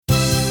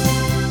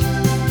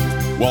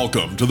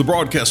Welcome to the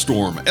Broadcast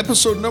Storm,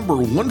 episode number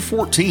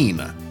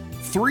 114,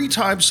 3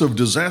 types of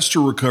disaster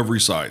recovery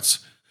sites.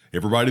 Hey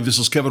everybody, this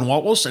is Kevin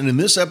Wallace, and in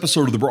this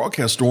episode of the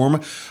Broadcast Storm,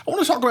 I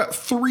want to talk about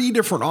 3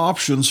 different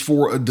options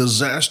for a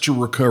disaster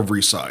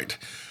recovery site.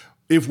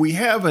 If we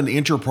have an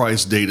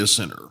enterprise data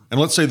center, and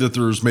let's say that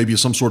there's maybe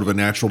some sort of a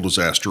natural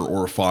disaster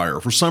or a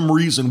fire, for some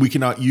reason we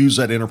cannot use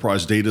that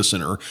enterprise data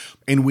center,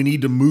 and we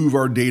need to move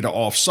our data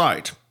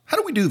off-site. How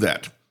do we do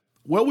that?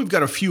 Well, we've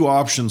got a few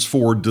options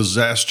for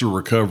disaster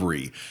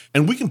recovery,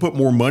 and we can put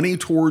more money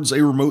towards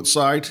a remote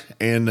site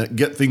and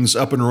get things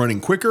up and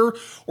running quicker,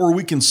 or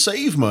we can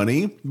save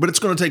money, but it's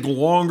going to take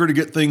longer to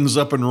get things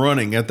up and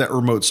running at that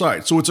remote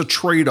site. So it's a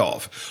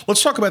trade-off.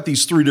 Let's talk about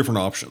these 3 different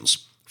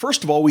options.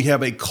 First of all, we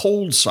have a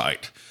cold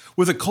site.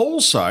 With a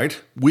cold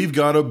site, we've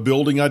got a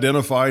building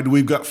identified,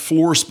 we've got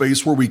floor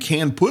space where we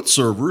can put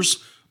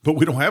servers, but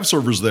we don't have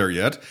servers there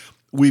yet.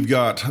 We've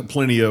got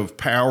plenty of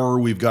power,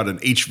 we've got an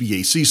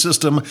HVAC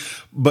system,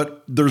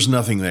 but there's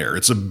nothing there.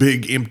 It's a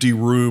big empty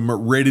room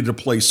ready to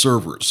place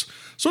servers.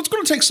 So it's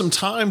going to take some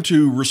time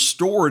to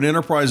restore an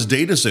enterprise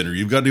data center.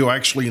 You've got to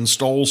actually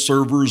install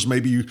servers,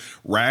 maybe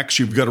racks,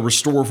 you've got to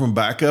restore from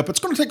backup. It's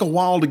going to take a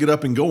while to get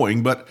up and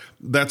going, but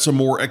that's a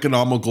more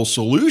economical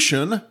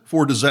solution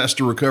for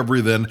disaster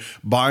recovery than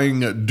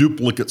buying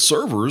duplicate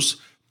servers.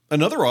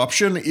 Another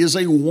option is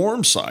a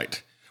warm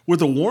site.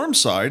 With a warm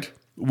site,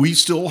 we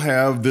still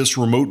have this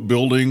remote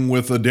building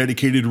with a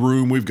dedicated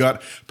room. We've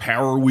got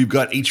power, we've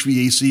got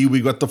HVAC,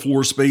 we've got the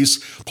floor space,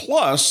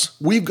 plus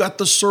we've got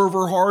the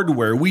server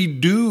hardware. We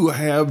do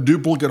have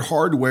duplicate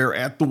hardware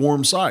at the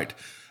warm site.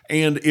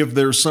 And if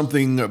there's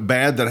something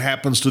bad that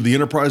happens to the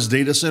enterprise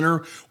data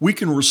center, we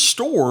can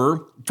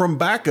restore from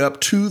backup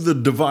to the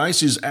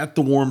devices at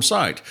the warm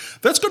site.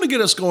 That's going to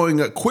get us going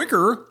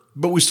quicker,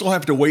 but we still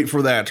have to wait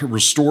for that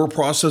restore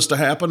process to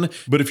happen.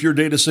 But if your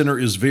data center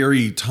is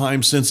very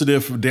time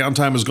sensitive,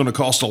 downtime is going to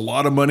cost a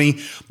lot of money,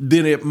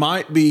 then it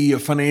might be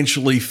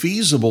financially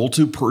feasible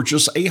to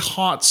purchase a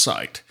hot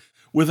site.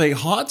 With a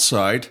hot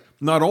site,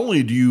 not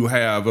only do you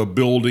have a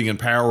building and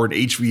power and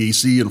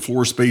HVAC and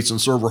floor space and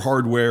server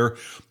hardware,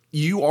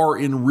 you are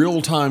in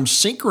real time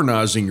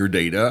synchronizing your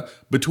data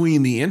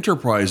between the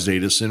enterprise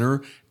data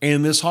center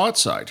and this hot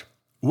site.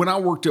 When I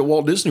worked at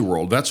Walt Disney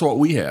World, that's what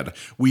we had.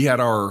 We had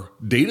our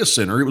data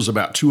center. It was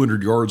about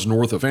 200 yards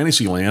north of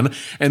Fantasyland.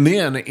 And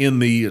then in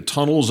the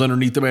tunnels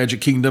underneath the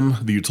Magic Kingdom,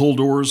 the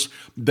Utilidors,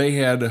 they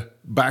had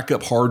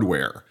backup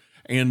hardware.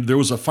 And there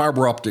was a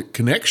fiber optic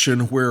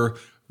connection where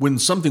when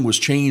something was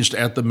changed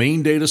at the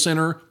main data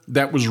center,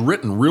 that was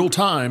written real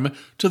time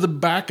to the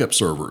backup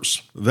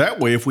servers. That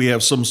way, if we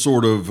have some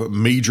sort of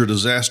major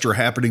disaster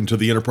happening to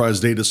the enterprise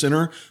data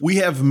center, we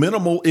have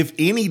minimal, if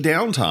any,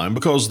 downtime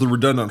because the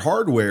redundant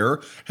hardware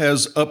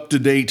has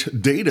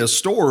up-to-date data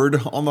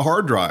stored on the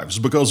hard drives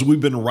because we've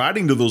been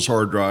writing to those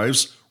hard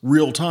drives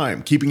real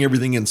time, keeping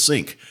everything in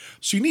sync.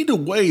 So you need to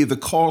weigh the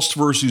cost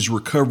versus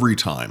recovery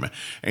time.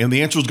 And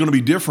the answer is going to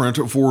be different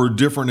for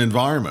different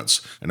environments.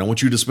 And I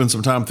want you to spend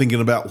some time thinking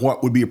about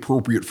what would be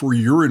appropriate for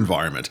your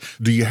environment.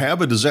 Do you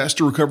have a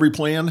disaster recovery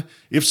plan?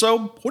 If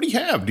so, what do you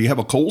have? Do you have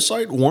a cold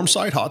site, warm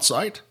site, hot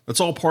site? That's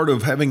all part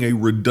of having a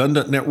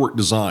redundant network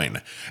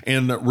design.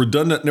 And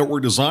redundant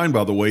network design,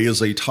 by the way,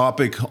 is a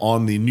topic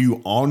on the new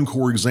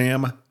Encore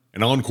exam.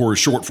 And Encore is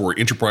short for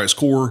Enterprise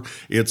Core.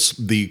 It's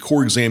the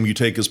core exam you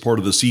take as part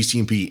of the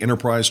CCNP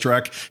Enterprise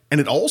track, and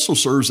it also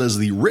serves as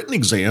the written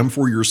exam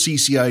for your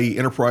CCIE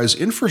Enterprise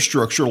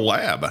Infrastructure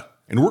Lab.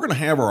 And we're going to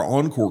have our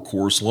Encore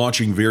course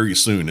launching very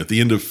soon at the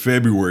end of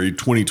February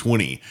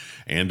 2020.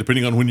 And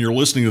depending on when you're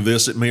listening to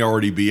this, it may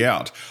already be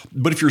out.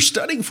 But if you're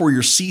studying for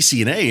your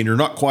CCNA and you're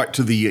not quite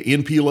to the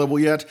NP level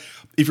yet,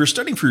 if you're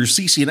studying for your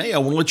CCNA, I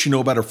want to let you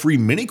know about a free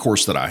mini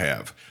course that I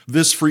have.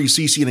 This free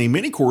CCNA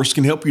mini course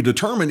can help you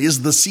determine,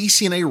 is the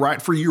CCNA right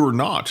for you or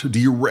not? Do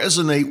you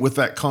resonate with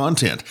that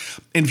content?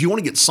 And if you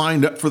want to get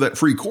signed up for that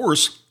free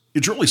course,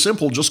 it's really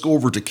simple. Just go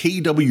over to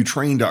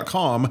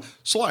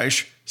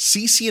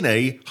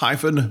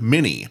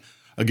kwtrain.com/CCNA-mini.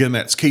 Again,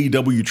 that's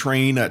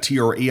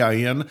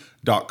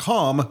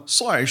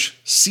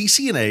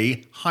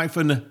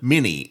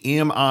kwtrain.com/CCNA-mini,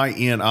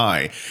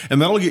 M-I-N-I.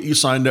 And that'll get you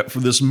signed up for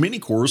this mini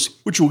course,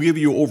 which will give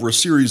you over a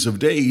series of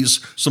days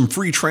some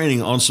free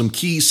training on some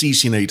key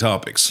CCNA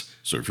topics.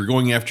 So if you're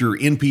going after your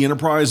NP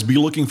Enterprise, be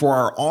looking for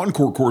our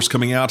Encore course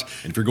coming out.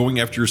 And if you're going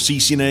after your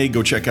CCNA,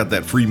 go check out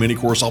that free mini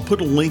course. I'll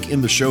put a link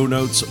in the show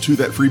notes to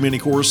that free mini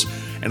course.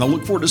 And I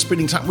look forward to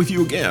spending time with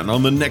you again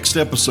on the next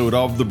episode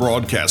of The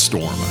Broadcast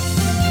Storm.